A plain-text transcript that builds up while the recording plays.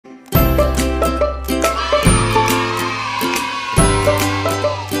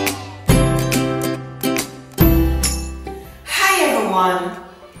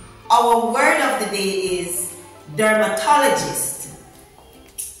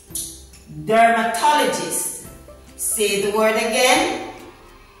Dermatologist. Say the word again.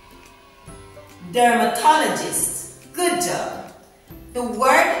 Dermatologist. Good job. The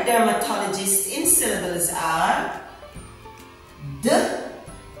word dermatologist in syllables are D. The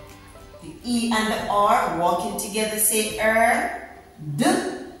E and the R walking together. Say D,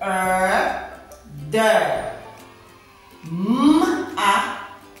 der.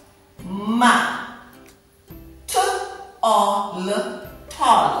 Ma. Tall.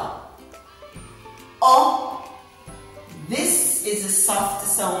 O. This is a soft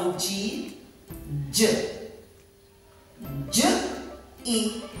sound G.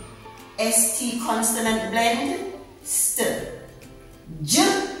 E. ST consonant blend. St.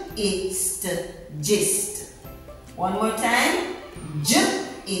 Gist. One more time.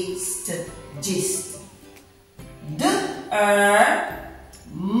 Gist. Gist.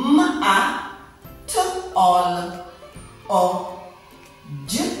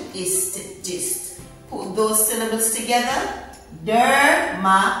 Put those syllables together.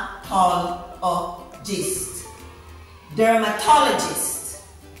 Dermatologist. Dermatologist.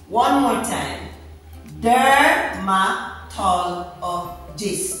 One more time.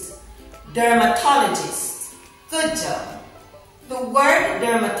 Dermatologist. Dermatologist. Good job. The word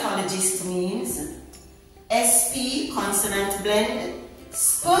dermatologist means SP consonant blend,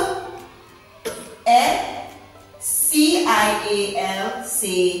 SP, E, CIAL,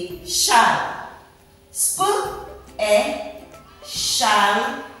 say shall. Sp, E,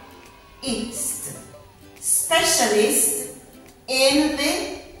 shall, ist. Specialist in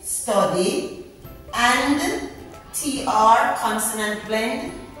the study and TR consonant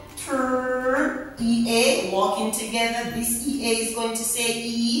blend, tr, EA walking together. This EA is going to say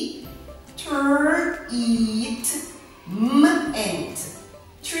E, tr, eat, ment.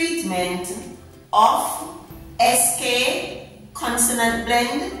 Treatment of SK consonant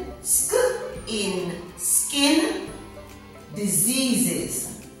blend, sk, in skin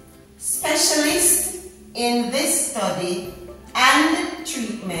diseases. Specialist in this study and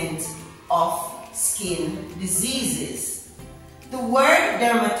treatment of skin diseases. The word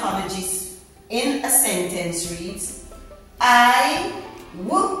dermatologist in a sentence reads, I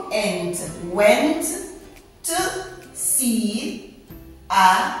went to see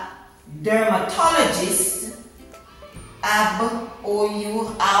a dermatologist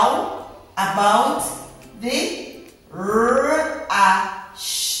about the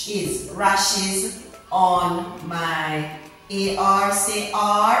rashes on my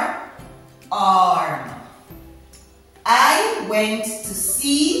arm. I went to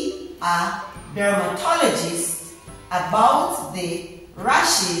see a dermatologist about the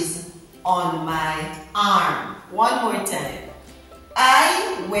rashes on my arm. One more time.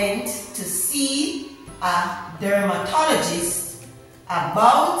 I went to see a dermatologist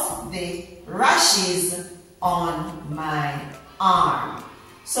about the rashes on my arm.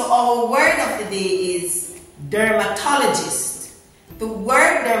 So our word of the day is dermatologist. The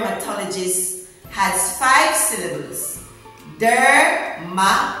word dermatologist has 5 syllables.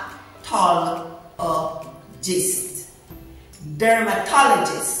 Dermatologist.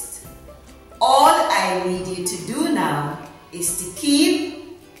 Dermatologist. All I need you to do now is to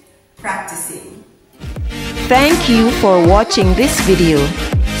keep practicing. Thank you for watching this video.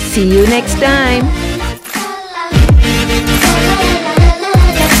 See you next time.